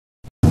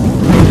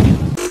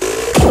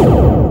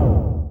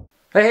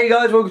Hey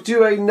guys, welcome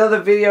to another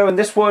video, and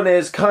this one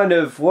is kind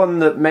of one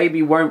that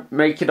maybe won't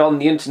make it on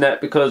the internet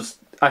because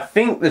I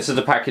think this is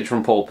a package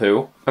from Paul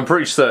Poo. I'm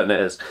pretty certain it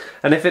is.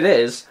 And if it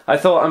is, I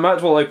thought I might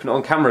as well open it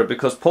on camera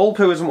because Paul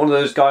Poo isn't one of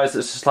those guys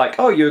that's just like,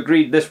 oh, you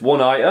agreed this one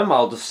item,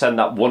 I'll just send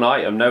that one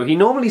item. No, he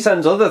normally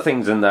sends other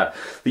things in there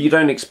that you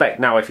don't expect.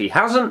 Now, if he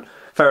hasn't,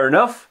 fair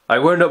enough, I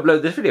won't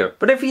upload this video.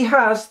 But if he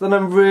has, then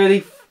I'm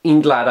really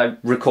glad I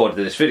recorded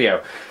this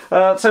video.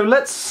 I've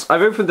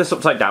opened this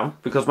upside down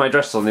because my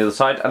address is on the other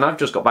side and I've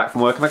just got back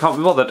from work and I can't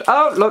be bothered.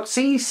 Oh, look,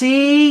 see,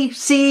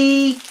 this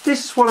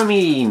is what I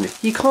mean.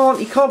 He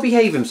can't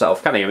behave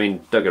himself, can he? I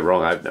mean, don't get me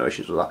wrong, I have no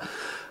issues with that.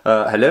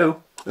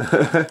 Hello?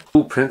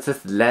 Ooh, Princess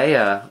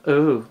Leia.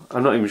 Ooh,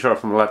 I'm not even sure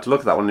if I'm allowed to look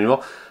at that one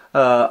anymore.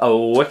 A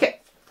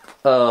wicket.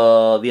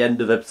 The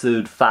end of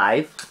episode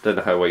 5. Don't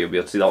know how well you'll be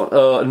able to see that one.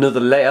 Another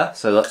Leia,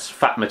 so that's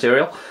fat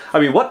material. I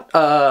mean, what?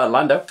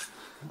 Lando.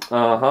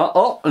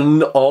 Oh,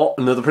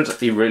 another princess.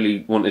 He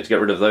really wanted to get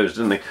rid of those,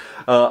 didn't he?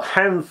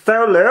 Han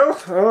Solo.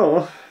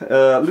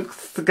 Luke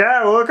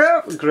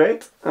Skywalker.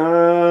 Great.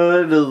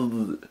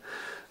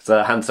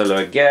 So Han Solo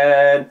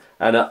again.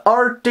 And an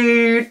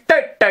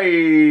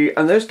R2-D2.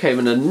 And those came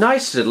in a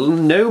nice little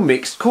no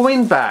mixed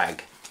coin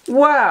bag.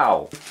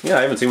 Wow. Yeah,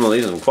 I haven't seen one of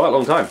these in quite a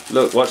long time.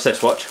 Look, watch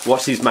this,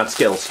 watch these mad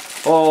skills.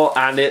 Oh,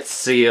 and it's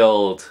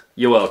sealed.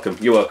 You're welcome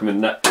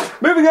in that.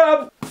 Moving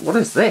on. What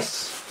is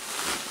this?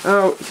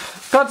 Oh,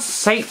 God's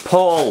sake,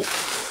 Paul.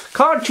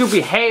 Can't you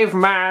behave,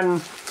 man?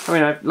 I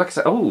mean, like I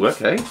said, oh,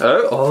 okay.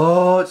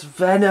 Oh, it's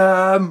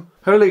Venom.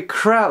 Holy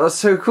crap, that's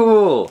so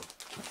cool.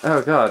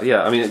 Oh, God,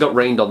 yeah, I mean, it got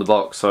rained on the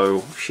box,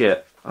 so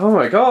shit. Oh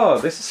my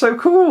God, this is so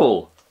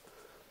cool.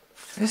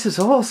 This is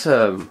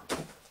awesome.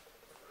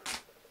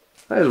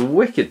 That is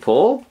wicked,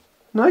 Paul.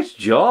 Nice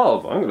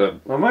job.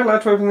 Am I allowed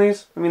to open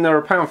these? I mean,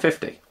 they're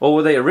 £1.50. Or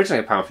were they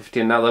originally £1.50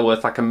 and now they're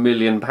worth like £1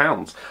 million?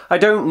 I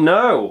don't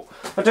know.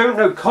 I don't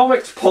know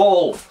comics,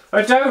 Paul.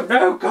 I don't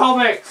know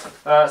comics.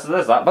 So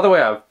there's that. By the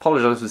way, I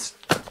apologise for this.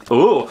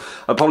 Ooh,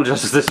 I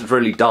apologise if this is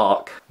really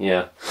dark.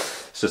 Yeah,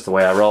 it's just the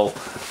way I roll.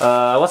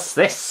 What's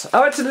this?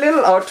 Oh, it's a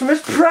little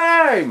Optimus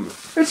Prime.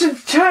 It's a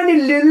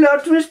tiny little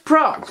Optimus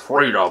Prime.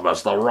 Freedom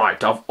is the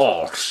right of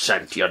all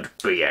sentient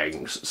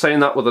beings. Saying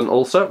that with an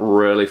ulcer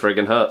really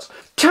friggin' hurts.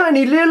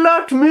 Tiny little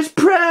Optimus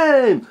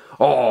Prime.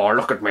 Oh,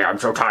 look at me, I'm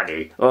so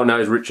tiny. Oh, now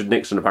it's Richard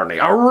Nixon apparently.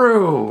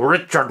 Aroo,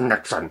 Richard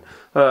Nixon.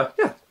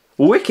 Yeah.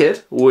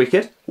 Wicked.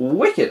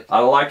 I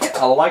like it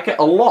a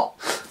lot.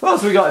 What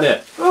else have we got in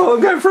here? Oh,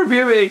 I'm going for a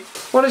beauty.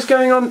 What is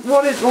going on?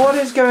 What is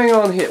going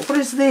on here? What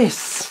is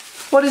this?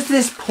 What is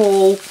this,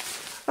 Paul?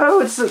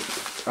 Oh, it's a...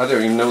 I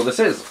don't even know what this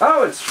is.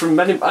 Oh, it's from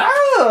Men in...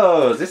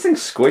 Oh, is this thing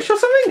squish or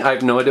something? I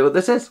have no idea what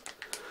this is.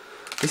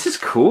 This is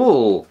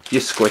cool.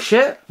 You squish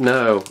it?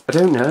 No, I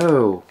don't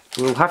know.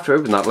 We'll have to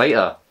open that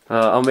later.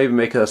 I'll maybe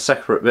make a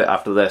separate bit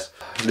after this.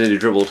 Nearly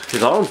dribbled.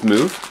 His arms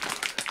move.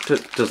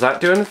 Does that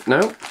do anything?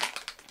 No.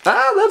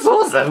 Ah, that's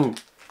awesome.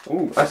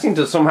 Ooh, I seem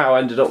to have somehow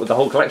ended up with the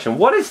whole collection.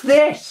 What is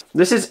this?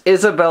 This is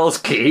Isabel's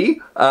key.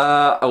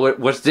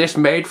 Was this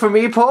made for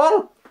me,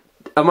 Paul?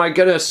 Am I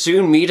gonna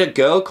soon meet a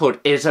girl called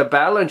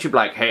Isabel and she'll be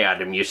like, hey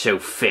Adam, you're so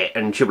fit,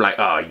 and she'll be like,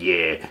 oh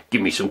yeah,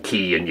 give me some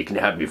key and you can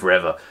have me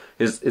forever.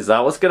 Is that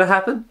what's gonna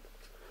happen?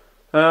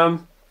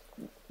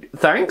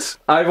 Thanks.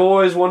 I've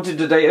always wanted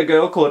to date a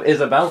girl called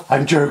Isabel.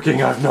 I'm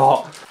joking, I've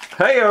not.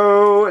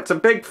 Hey-oh, it's a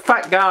big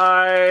fat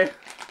guy.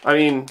 I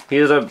mean, he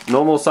is a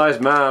normal sized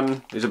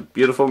man. He's a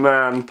beautiful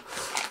man.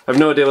 I have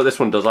no idea what this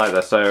one does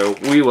either, so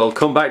we will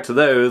come back to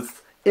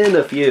those in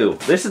a few.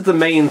 This is the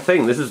main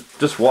thing. This is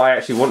just what I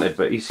actually wanted,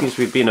 but he seems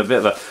to be being a bit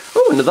of a...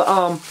 Oh, another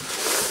arm.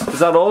 Is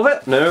that all of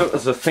it? No,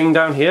 there's a thing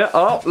down here.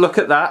 Oh, look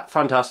at that.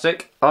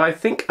 Fantastic. I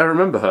think I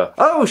remember her.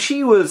 Oh,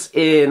 she was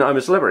in I'm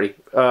a Celebrity.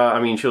 I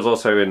mean, she was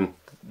also in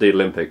the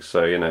Olympics,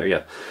 so, you know,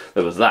 yeah,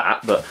 there was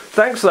that. But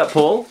thanks for that,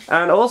 Paul.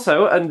 And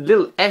also, a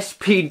little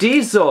SPD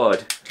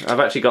Zord. I've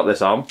actually got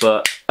this arm,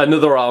 but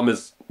another arm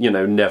is... you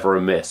know, never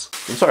a miss.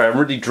 I'm sorry, I'm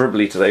really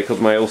dribbly today because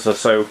of my ulcer,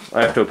 so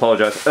I have to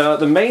apologise.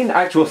 The main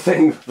actual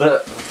thing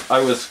that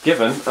I was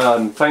given,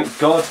 and thank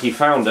God he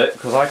found it,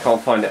 because I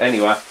can't find it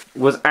anywhere,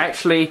 was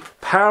actually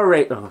Power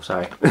Rangers... Oh,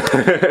 sorry.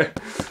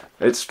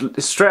 It's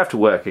straight after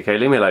work, okay,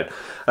 leave me alone.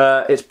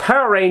 It's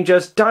Power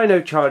Rangers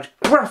Dino Charge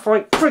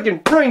Graphite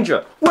Friggin'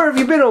 Ranger! Where have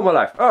you been all my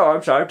life? Oh,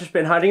 I'm sorry, I've just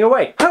been hiding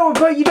away. How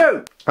about you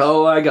don't?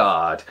 Oh my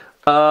God.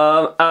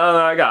 Oh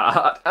my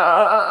God.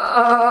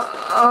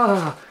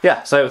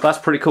 Yeah, so that's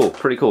pretty cool,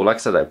 Like I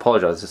said, I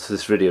apologise if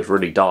this video is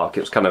really dark.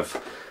 It was kind of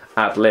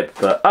ad-lib,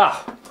 but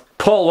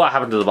Paul, what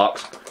happened to the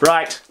box?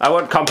 Right, I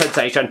want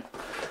compensation.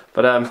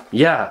 But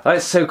yeah, that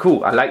is so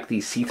cool. I like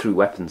these see-through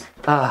weapons.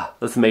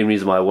 That's the main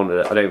reason why I wanted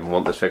it. I don't even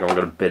want this figure, I'm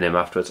going to bin him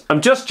afterwards.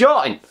 I'm just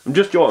jotting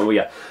with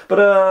you.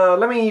 But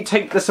let me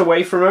take this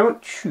away for a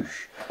moment.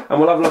 Shoosh. And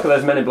we'll have a look at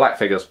those Men in Black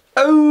figures.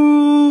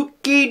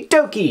 Okie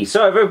dokie.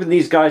 So I've opened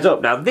these guys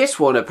up. Now this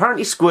one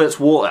apparently squirts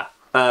water.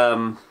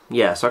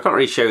 Yeah, so I can't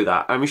really show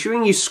that. I'm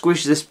assuming you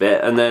squish this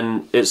bit and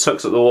then it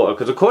sucks up the water,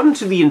 because according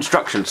to the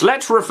instructions,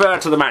 let's refer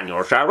to the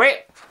manual, shall we?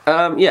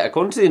 Yeah,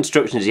 according to the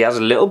instructions, he has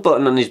a little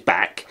button on his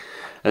back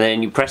and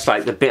then you press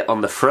like the bit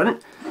on the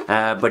front,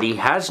 but he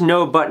has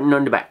no button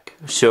on the back.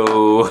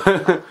 So,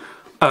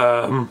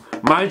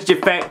 mine's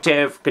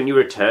defective. Can you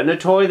return a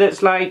toy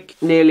that's like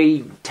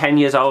nearly 10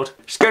 years old?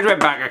 Excuse me,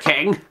 Burger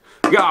King.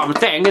 Your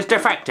thing is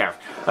defective.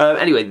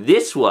 Anyway,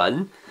 this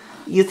one,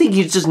 you think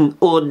he's just an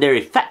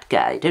ordinary fat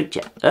guy, don't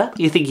you? Huh?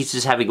 You think he's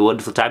just having a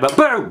wonderful time, but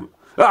boom!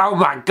 Oh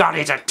my god,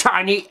 he's a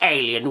tiny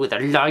alien with a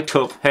light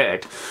up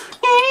head.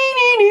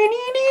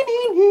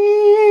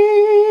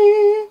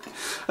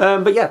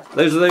 But yeah,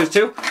 those are those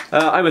two.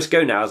 I must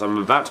go now as I'm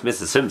about to miss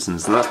The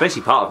Simpsons, and that's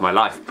basically part of my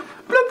life. Bloop,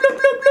 bloop,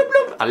 bloop, bloop,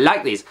 bloop. I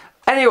like these.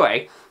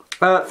 Anyway,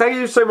 thank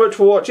you so much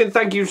for watching.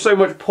 Thank you so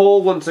much,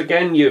 Paul, once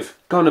again. You've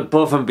gone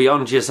above and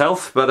beyond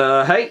yourself.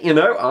 But hey, you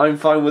know, I'm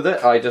fine with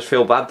it. I just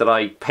feel bad that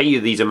I pay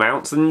you these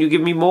amounts and you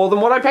give me more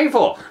than what I pay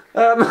for.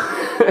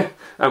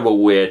 I'm a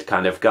weird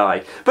kind of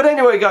guy. But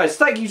anyway, guys,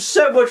 thank you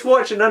so much for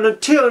watching, and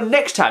until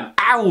next time,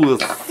 I will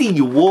see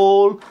you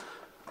all.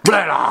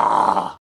 Blah, blah.